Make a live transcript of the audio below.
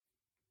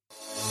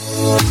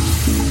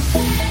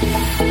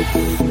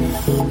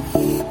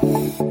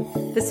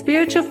The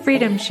Spiritual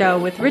Freedom Show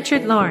with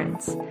Richard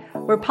Lawrence,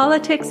 where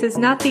politics is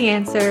not the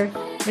answer,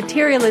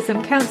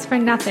 materialism counts for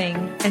nothing,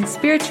 and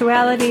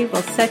spirituality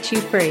will set you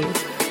free.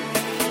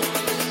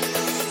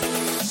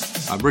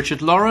 I'm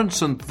Richard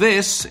Lawrence, and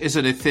this is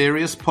an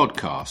Aetherius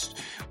podcast.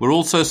 We're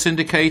also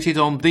syndicated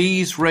on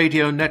these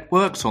radio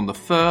networks on the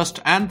first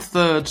and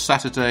third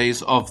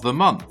Saturdays of the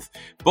month.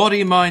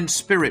 Body, Mind,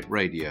 Spirit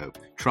Radio,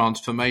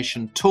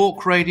 Transformation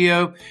Talk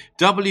Radio,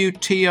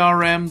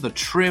 WTRM, the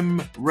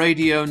Trim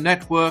Radio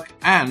Network,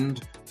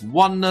 and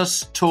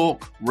Oneness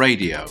Talk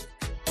Radio.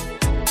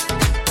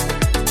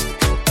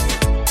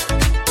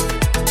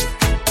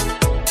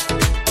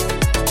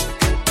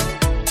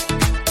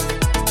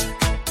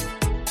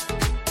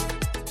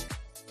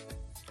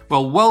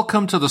 Well,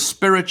 welcome to the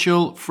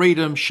Spiritual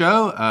Freedom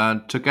Show,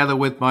 and together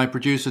with my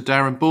producer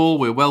Darren Ball,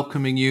 we're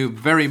welcoming you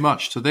very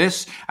much to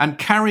this and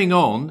carrying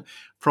on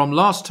from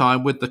last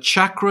time with the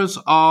chakras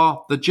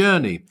are the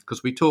journey,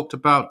 because we talked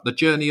about the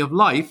journey of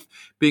life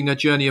being a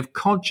journey of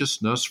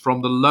consciousness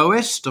from the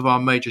lowest of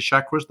our major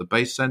chakras, the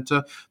base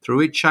center,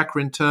 through each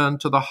chakra in turn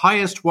to the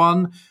highest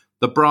one,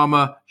 the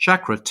Brahma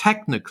chakra.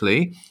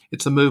 Technically,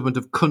 it's a movement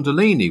of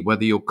Kundalini,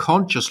 whether you're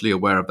consciously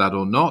aware of that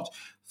or not,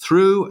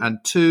 through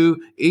and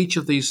to each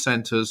of these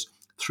centers,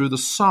 through the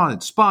spine,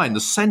 the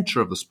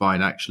center of the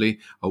spine actually,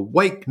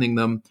 awakening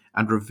them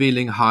and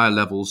revealing higher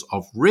levels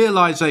of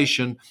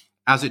realization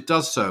as it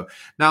does so.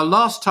 Now,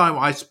 last time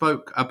I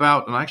spoke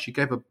about, and I actually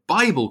gave a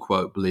Bible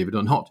quote, believe it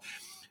or not,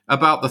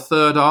 about the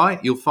third eye.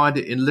 You'll find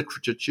it in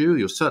literature too.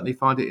 You'll certainly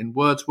find it in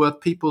Wordsworth.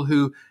 People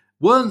who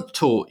weren't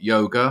taught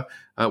yoga,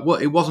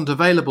 it wasn't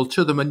available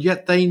to them, and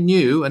yet they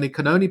knew, and it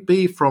can only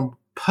be from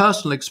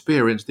personal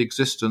experience, the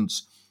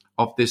existence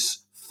of this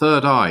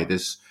third eye,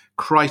 this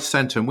Christ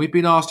center. And we've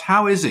been asked,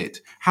 how is it?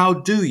 How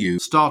do you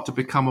start to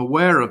become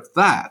aware of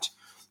that?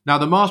 Now,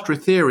 the Master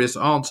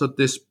Aetherius answered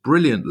this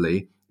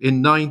brilliantly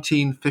in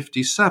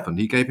 1957.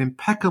 He gave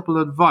impeccable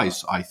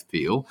advice, I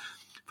feel,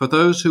 for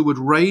those who would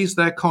raise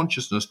their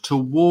consciousness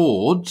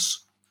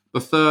towards the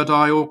third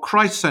eye or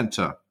Christ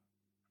center.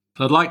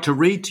 I'd like to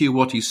read to you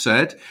what he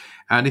said.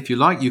 And if you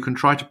like, you can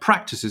try to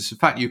practice this. In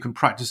fact, you can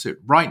practice it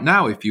right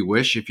now if you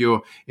wish, if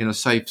you're in a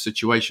safe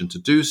situation to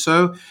do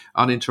so,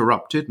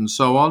 uninterrupted and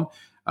so on.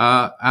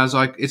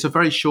 It's a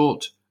very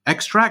short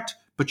extract,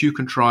 but you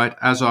can try it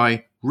as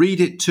I read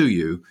it to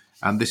you.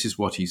 And this is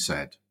what he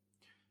said.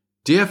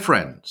 Dear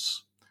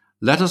friends,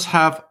 let us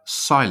have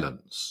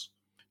silence.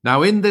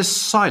 Now in this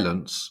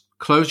silence,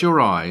 close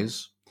your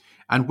eyes,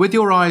 and with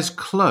your eyes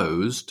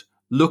closed,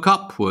 look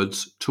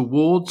upwards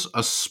towards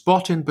a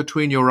spot in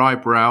between your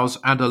eyebrows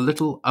and a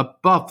little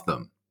above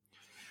them.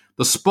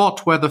 The spot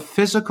where the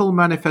physical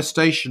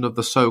manifestation of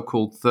the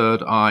so-called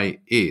third eye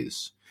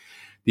is.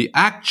 The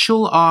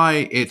actual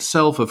eye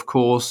itself, of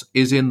course,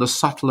 is in the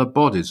subtler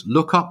bodies.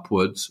 Look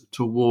upwards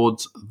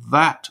towards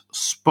that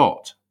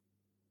spot.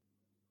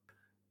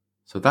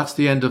 So that's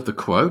the end of the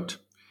quote.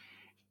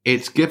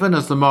 It's given,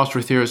 as the Master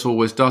Aetherius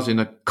always does, in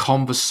a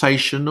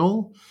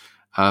conversational,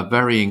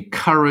 very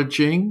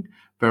encouraging,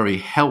 very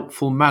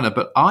helpful manner,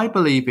 but I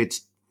believe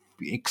it's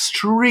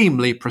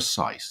extremely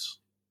precise,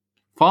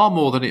 far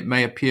more than it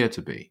may appear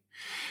to be.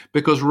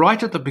 Because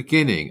right at the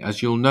beginning,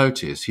 as you'll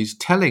notice, he's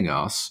telling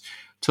us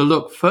to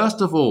look first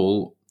of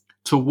all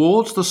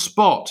towards the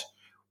spot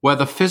where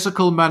the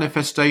physical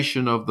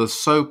manifestation of the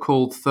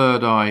so-called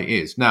third eye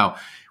is. Now,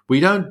 we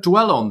don't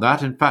dwell on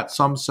that. In fact,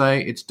 some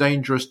say it's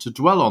dangerous to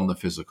dwell on the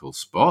physical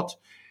spot,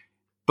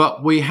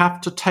 but we have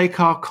to take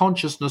our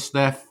consciousness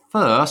there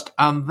first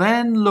and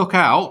then look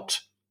out.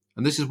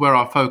 And this is where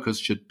our focus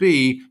should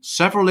be,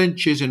 several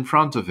inches in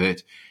front of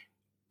it,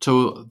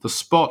 to the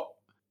spot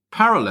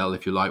parallel,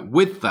 if you like,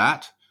 with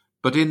that,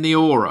 but in the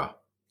aura.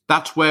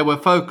 That's where we're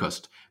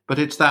focused. But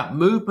it's that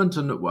movement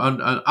and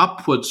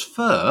upwards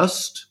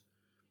first,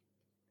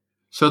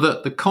 so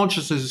that the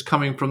consciousness is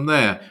coming from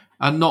there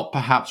and not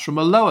perhaps from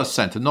a lower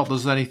center. Not that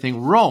there's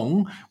anything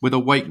wrong with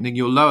awakening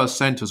your lower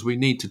centers. We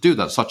need to do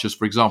that, such as,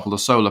 for example, the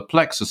solar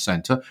plexus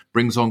center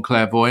brings on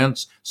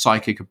clairvoyance,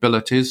 psychic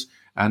abilities,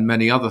 and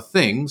many other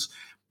things.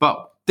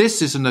 But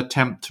this is an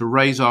attempt to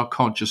raise our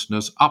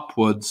consciousness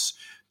upwards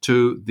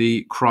to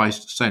the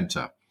Christ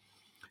center.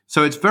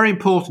 So it's very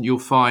important, you'll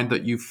find,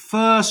 that you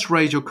first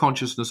raise your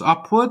consciousness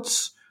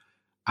upwards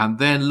and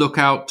then look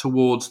out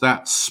towards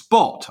that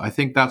spot. I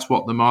think that's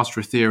what the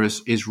Master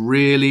Aetherius is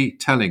really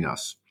telling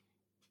us.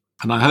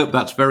 And I hope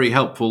that's very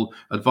helpful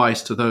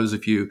advice to those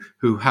of you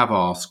who have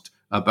asked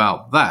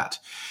about that.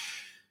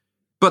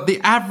 But the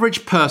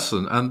average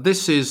person, and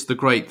this is the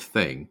great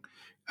thing,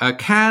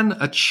 can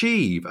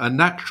achieve a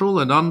natural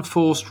and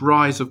unforced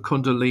rise of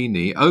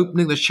Kundalini,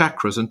 opening the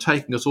chakras and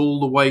taking us all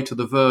the way to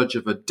the verge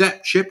of a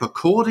depth ship,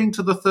 according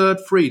to the third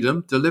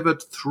freedom,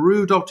 delivered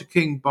through Dr.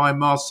 King by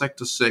Mars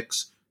Sector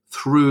 6,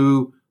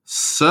 through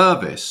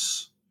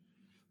service.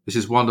 This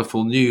is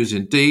wonderful news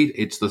indeed.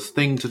 It's the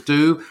thing to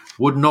do.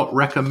 Would not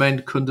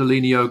recommend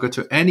Kundalini Yoga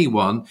to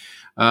anyone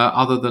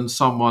other than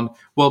someone,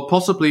 well,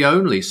 possibly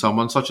only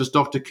someone such as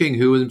Dr. King,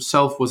 who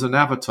himself was an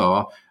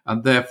avatar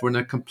and therefore in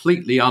a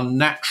completely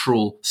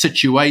unnatural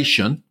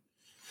situation,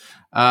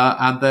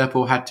 and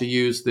therefore had to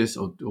use this,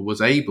 or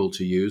was able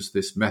to use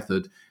this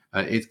method.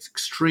 It's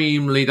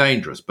extremely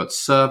dangerous, but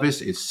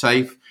service is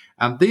safe.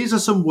 And these are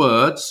some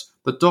words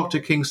that Dr.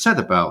 King said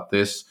about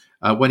this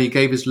when he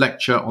gave his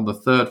lecture on the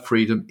third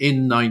freedom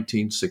in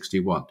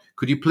 1961.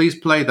 Could you please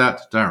play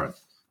that, Darren?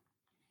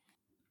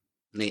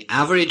 The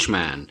average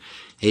man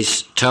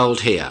is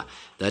told here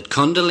that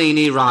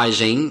Kundalini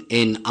rising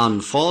in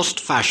unforced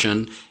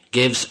fashion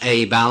gives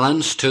a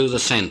balance to the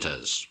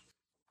centers.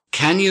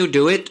 Can you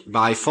do it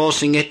by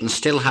forcing it and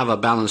still have a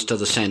balance to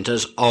the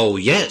centers? Oh,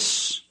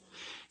 yes,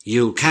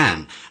 you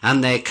can.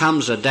 And there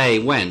comes a day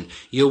when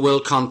you will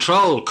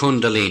control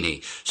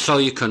Kundalini, so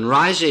you can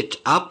rise it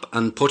up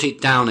and put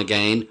it down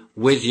again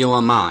with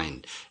your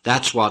mind.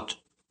 That's what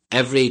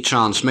every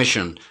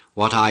transmission,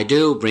 what I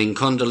do, bring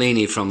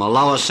Kundalini from a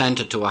lower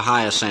center to a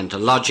higher center,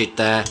 lodge it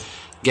there,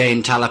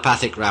 gain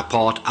telepathic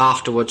rapport,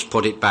 afterwards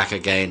put it back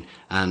again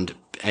and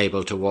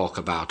able to walk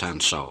about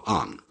and so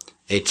on.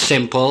 It's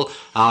simple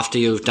after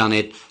you've done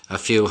it a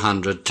few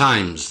hundred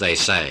times, they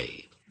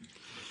say.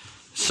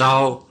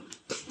 So,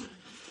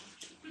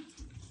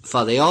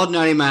 for the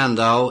ordinary man,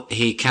 though,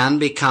 he can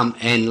become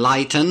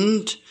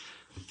enlightened,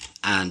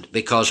 and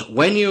because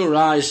when you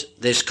rise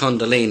this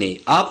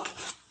Kundalini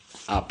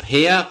up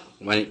here,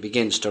 when it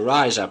begins to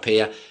rise up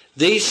here,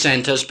 these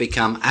centers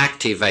become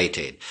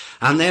activated,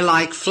 and they're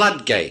like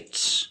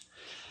floodgates.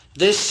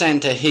 This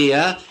center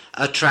here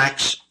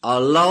attracts a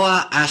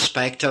lower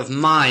aspect of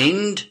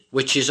mind,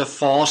 which is a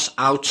force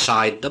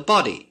outside the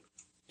body.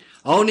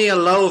 Only a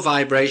low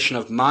vibration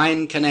of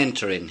mind can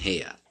enter in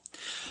here.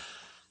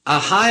 A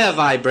higher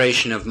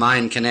vibration of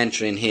mind can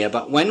enter in here,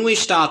 but when we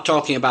start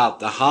talking about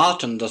the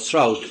heart and the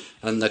throat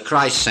and the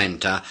Christ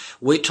center,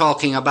 we're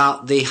talking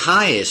about the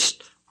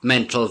highest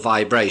mental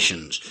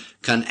vibrations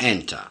can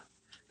enter.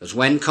 Because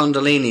when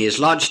Kundalini is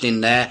lodged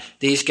in there,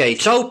 these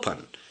gates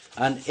open,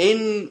 and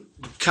in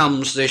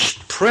comes this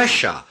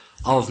pressure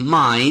of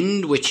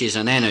mind, which is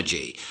an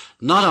energy.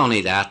 Not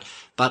only that,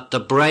 but the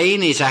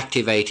brain is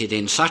activated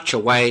in such a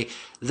way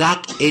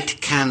that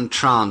it can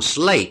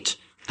translate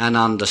and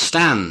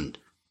understand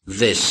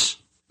this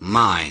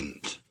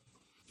mind.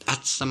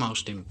 That's the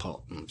most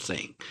important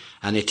thing.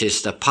 And it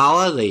is the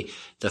power,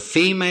 the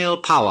female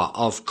power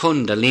of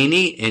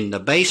Kundalini in the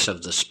base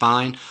of the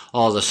spine,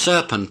 or the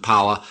serpent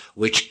power,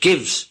 which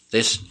gives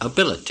this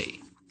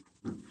ability.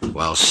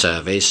 Well,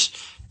 service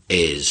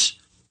is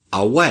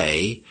a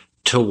way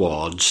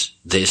towards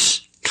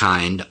this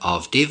kind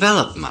of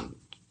development.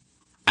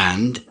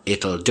 And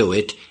it'll do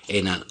it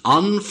in an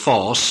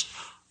unforced,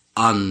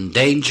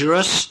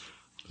 undangerous,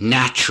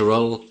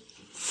 natural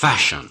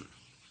fashion.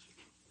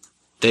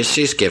 This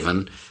is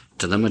given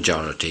to the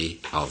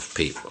majority of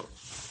people.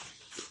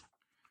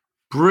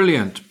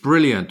 Brilliant,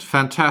 brilliant,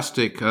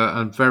 fantastic,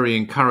 and very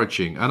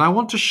encouraging. And I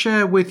want to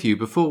share with you,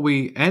 before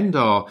we end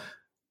our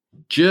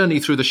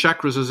journey through the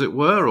chakras, as it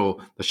were, or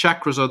the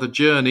chakras are the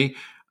journey,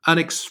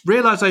 an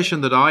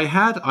realization that I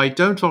had. I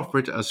don't offer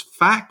it as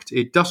fact.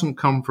 It doesn't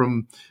come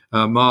from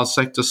Mars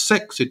Sector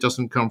 6. It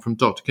doesn't come from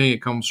Dr. King.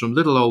 It comes from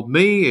little old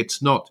me.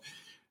 It's not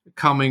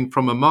coming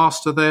from a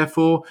master,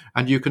 therefore,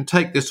 and you can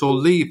take this or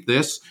leave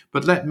this,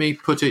 but let me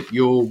put it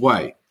your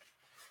way.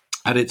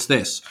 And it's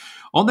this.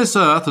 On this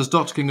earth, as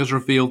Dr. King has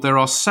revealed, there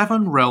are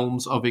 7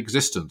 realms of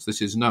existence.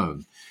 This is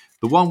known.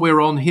 The one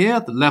we're on here,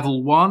 the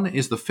level 1,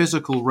 is the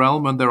physical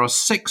realm, and there are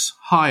 6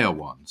 higher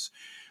ones.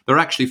 There are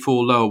actually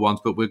 4 lower ones,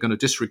 but we're going to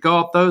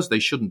disregard those. They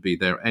shouldn't be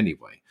there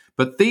anyway.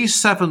 But these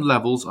 7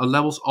 levels are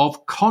levels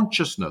of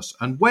consciousness.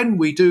 And when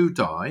we do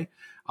die,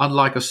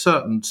 unlike a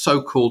certain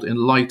so-called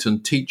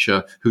enlightened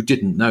teacher who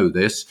didn't know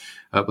this,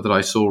 but that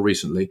I saw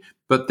recently,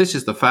 but this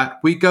is the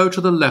fact, we go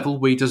to the level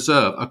we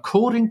deserve,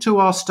 according to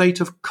our state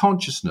of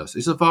consciousness.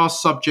 It's a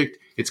vast subject.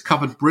 It's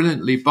covered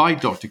brilliantly by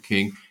Dr.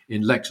 King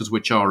in lectures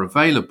which are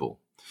available.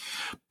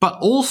 But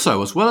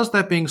also, as well as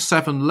there being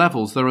 7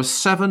 levels, there are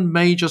 7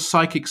 major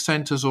psychic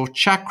centers or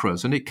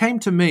chakras. And it came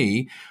to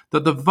me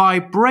that the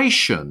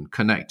vibration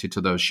connected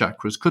to those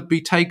chakras could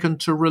be taken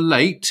to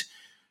relate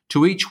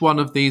to each one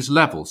of these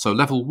levels. So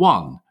level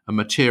 1, a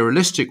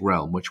materialistic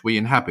realm which we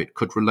inhabit,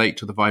 could relate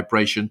to the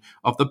vibration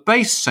of the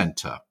base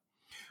center.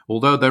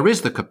 Although there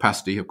is the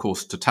capacity, of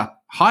course, to tap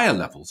higher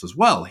levels as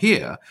well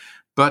here,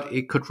 but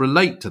it could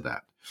relate to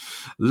that.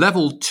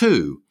 Level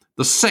 2,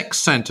 the sex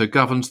center,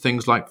 governs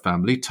things like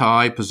family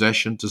tie,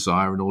 possession,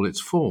 desire in all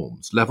its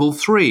forms. Level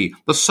 3,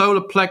 the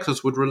solar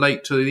plexus would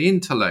relate to the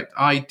intellect,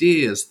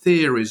 ideas,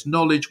 theories,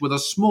 knowledge with a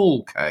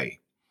small k.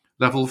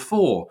 Level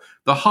 4,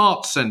 the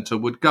heart center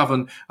would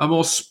govern a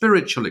more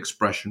spiritual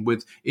expression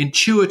with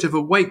intuitive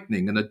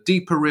awakening and a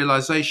deeper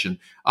realization,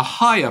 a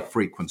higher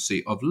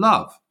frequency of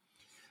love.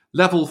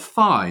 Level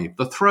 5,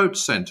 the throat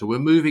center, we're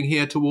moving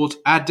here towards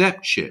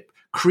adeptship,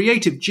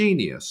 creative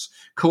genius,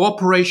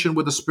 cooperation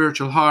with the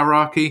spiritual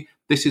hierarchy.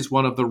 This is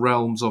one of the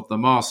realms of the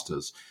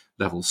masters.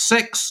 Level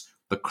 6,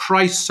 the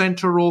Christ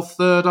center or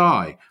third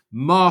eye.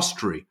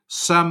 mastery,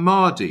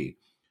 samadhi,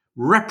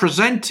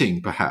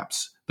 representing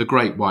perhaps the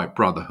Great White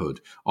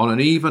Brotherhood on an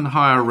even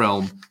higher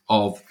realm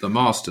of the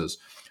masters.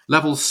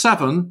 Level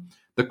 7,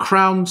 the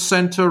crown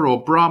center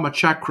or Brahma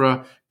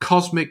chakra,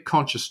 cosmic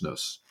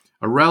consciousness,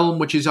 a realm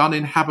which is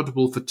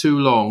uninhabitable for too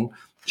long,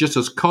 just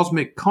as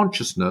cosmic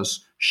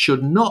consciousness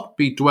should not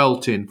be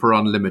dwelt in for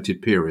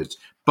unlimited periods,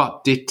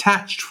 but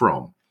detached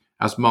from,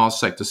 as Mars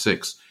Sector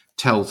 6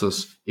 tells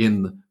us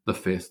in the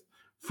fifth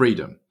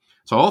freedom.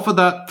 So I offer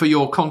that for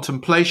your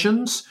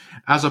contemplations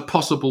as a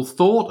possible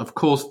thought. Of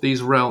course,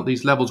 these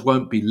levels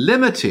won't be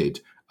limited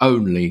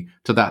only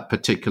to that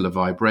particular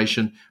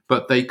vibration,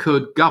 but they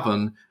could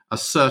govern a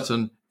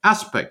certain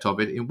aspect of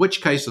it, in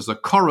which case there's a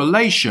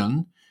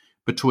correlation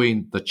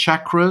between the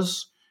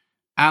chakras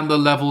and the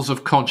levels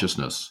of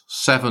consciousness,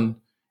 7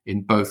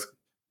 in both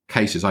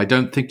cases. I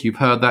don't think you've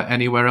heard that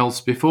anywhere else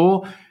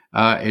before.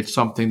 It's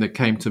something that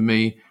came to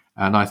me,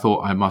 and I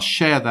thought I must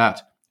share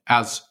that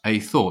as a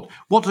thought.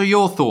 What are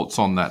your thoughts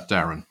on that,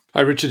 Darren?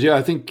 Hi, Richard. Yeah,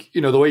 I think,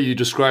 the way you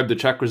described the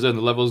chakras and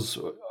the levels,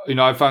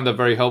 I found that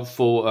very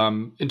helpful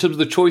in terms of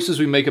the choices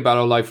we make about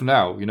our life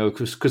now,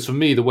 because for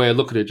me, the way I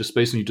look at it, just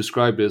based on you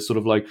described it, is sort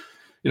of like,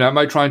 am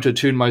I trying to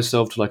attune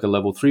myself to like a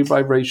level 3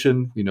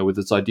 vibration, with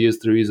its ideas,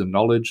 theories, and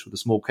knowledge, with a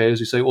small K, as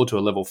you say, or to a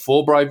level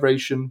 4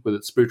 vibration with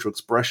its spiritual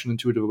expression,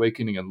 intuitive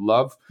awakening, and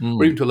love,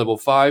 or even to a level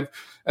 5.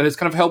 And it's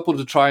kind of helpful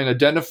to try and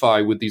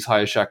identify with these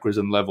higher chakras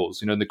and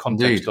levels, in the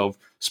context of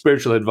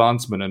spiritual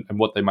advancement and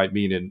what they might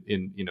mean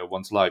in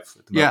one's life.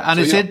 Yeah, and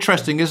it's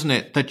interesting, isn't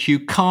it, that you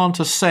can't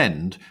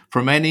ascend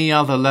from any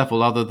other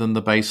level other than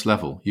the base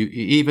level.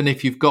 Even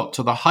if you've got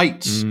to the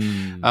heights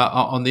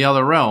on the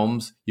other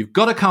realms, you've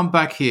got to come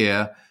back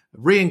here,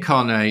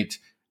 reincarnate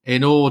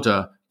in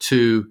order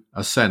to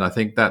ascend. I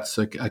think that's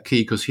a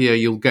key, because here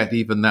you'll get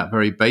even that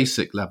very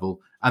basic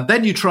level, and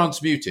then you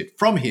transmute it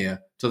from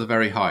here to the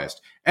very highest.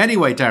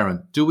 Anyway,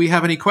 Darren, do we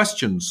have any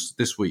questions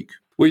this week?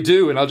 We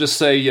do, and I'll just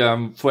say,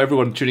 for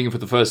everyone tuning in for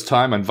the first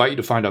time, I invite you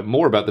to find out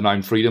more about the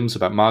 9 freedoms,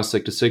 about Mars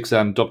Sector 6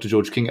 and Dr.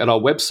 George King at our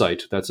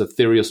website. That's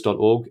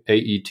aetherius.org,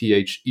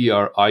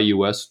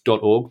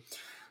 aetherius.org.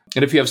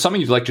 And if you have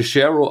something you'd like to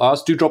share or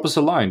ask, do drop us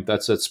a line.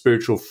 That's at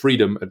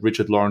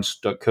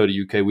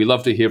spiritualfreedom@richardlawrence.co.uk. We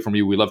love to hear from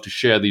you. We love to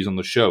share these on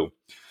the show.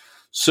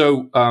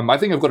 So I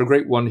think I've got a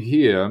great one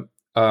here,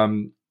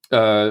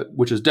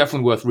 which is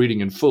definitely worth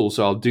reading in full,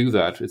 so I'll do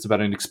that. It's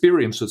about an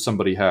experience that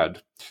somebody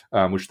had,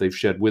 which they've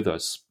shared with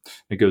us.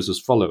 It goes as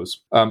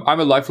follows. I'm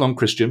a lifelong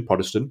Christian,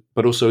 Protestant,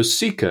 but also a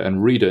seeker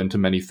and reader into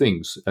many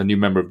things, a new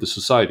member of the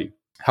society.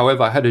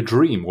 However, I had a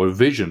dream or a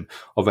vision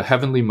of a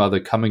heavenly mother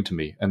coming to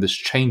me, and this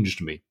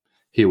changed me.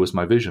 Here was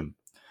my vision.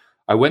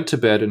 I went to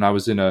bed, and I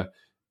was in a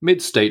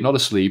mid-state, not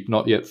asleep,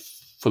 not yet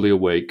fully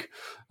awake.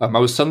 I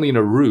was suddenly in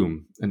a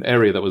room, an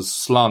area that was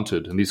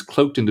slanted, and these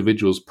cloaked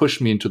individuals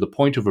pushed me into the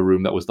point of a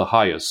room that was the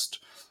highest,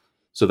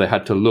 so they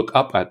had to look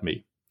up at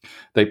me.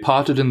 They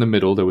parted in the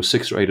middle. There were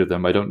 6 or 8 of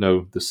them. I don't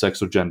know the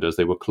sex or genders.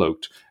 They were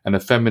cloaked, and a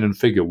feminine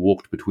figure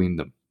walked between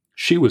them.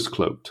 She was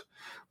cloaked,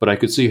 but I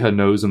could see her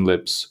nose and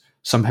lips.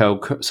 Some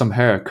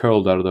hair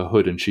curled out of the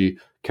hood, and she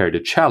carried a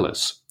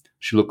chalice.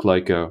 She looked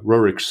like a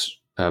Rorik's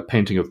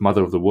painting of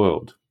Mother of the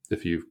World,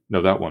 if you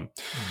know that one.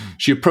 Mm-hmm.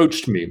 She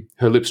approached me.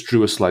 Her lips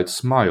drew a slight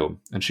smile,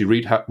 and she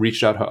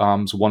reached out her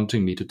arms,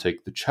 wanting me to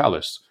take the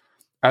chalice.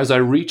 As I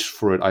reached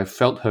for it, I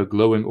felt her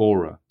glowing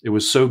aura. It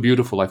was so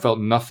beautiful. I felt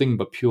nothing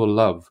but pure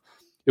love.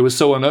 It was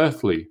so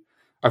unearthly.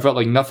 I felt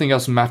like nothing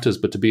else matters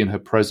but to be in her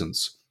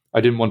presence. I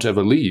didn't want to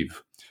ever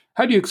leave.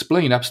 How do you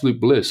explain absolute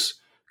bliss?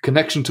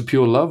 Connection to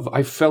pure love?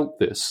 I felt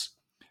this.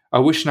 I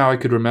wish now I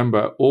could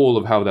remember all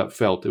of how that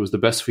felt. It was the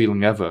best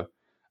feeling ever.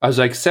 As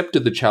I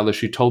accepted the chalice,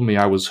 she told me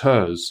I was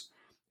hers.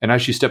 And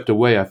as she stepped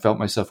away, I felt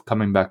myself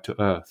coming back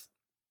to earth.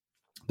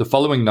 The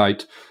following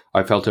night,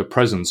 I felt her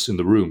presence in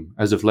the room,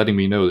 as if letting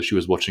me know that she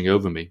was watching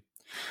over me.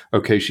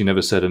 Okay, she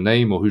never said a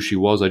name or who she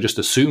was. I just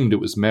assumed it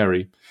was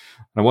Mary.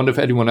 And I wonder if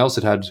anyone else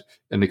had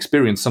an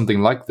experience something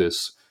like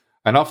this.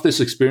 And after this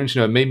experience,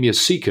 it made me a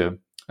seeker.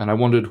 And I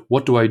wondered,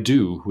 what do I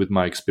do with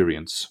my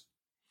experience?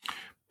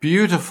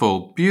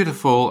 Beautiful,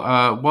 beautiful,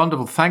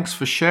 wonderful. Thanks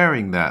for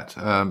sharing that.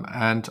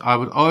 And I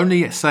would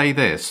only say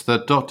this,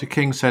 that Dr.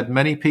 King said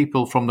many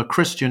people from the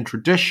Christian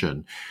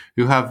tradition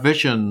who have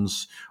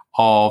visions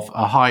of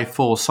a high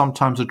force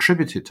sometimes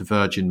attribute it to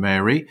Virgin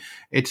Mary.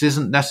 It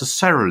isn't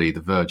necessarily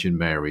the Virgin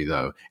Mary,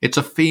 though. It's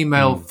a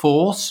female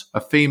force,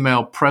 a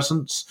female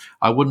presence.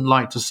 I wouldn't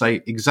like to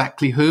say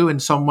exactly who.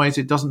 In some ways,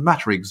 it doesn't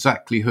matter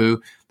exactly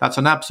who. That's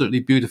an absolutely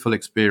beautiful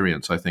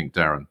experience, I think,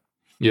 Darren.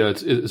 Yeah,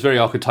 it's very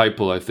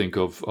archetypal, I think,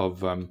 of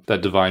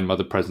that divine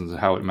mother presence and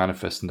how it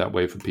manifests in that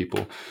way for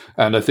people.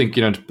 And I think,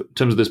 in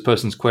terms of this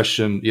person's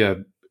question,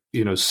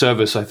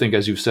 service, I think,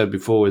 as you've said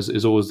before,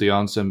 is always the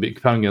answer, and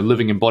becoming a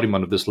living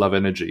embodiment of this love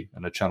energy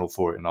and a channel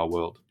for it in our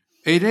world.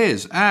 It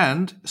is,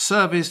 and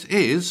service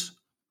is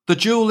the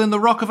jewel in the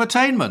rock of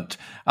attainment.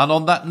 And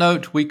on that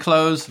note, we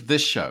close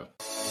this show.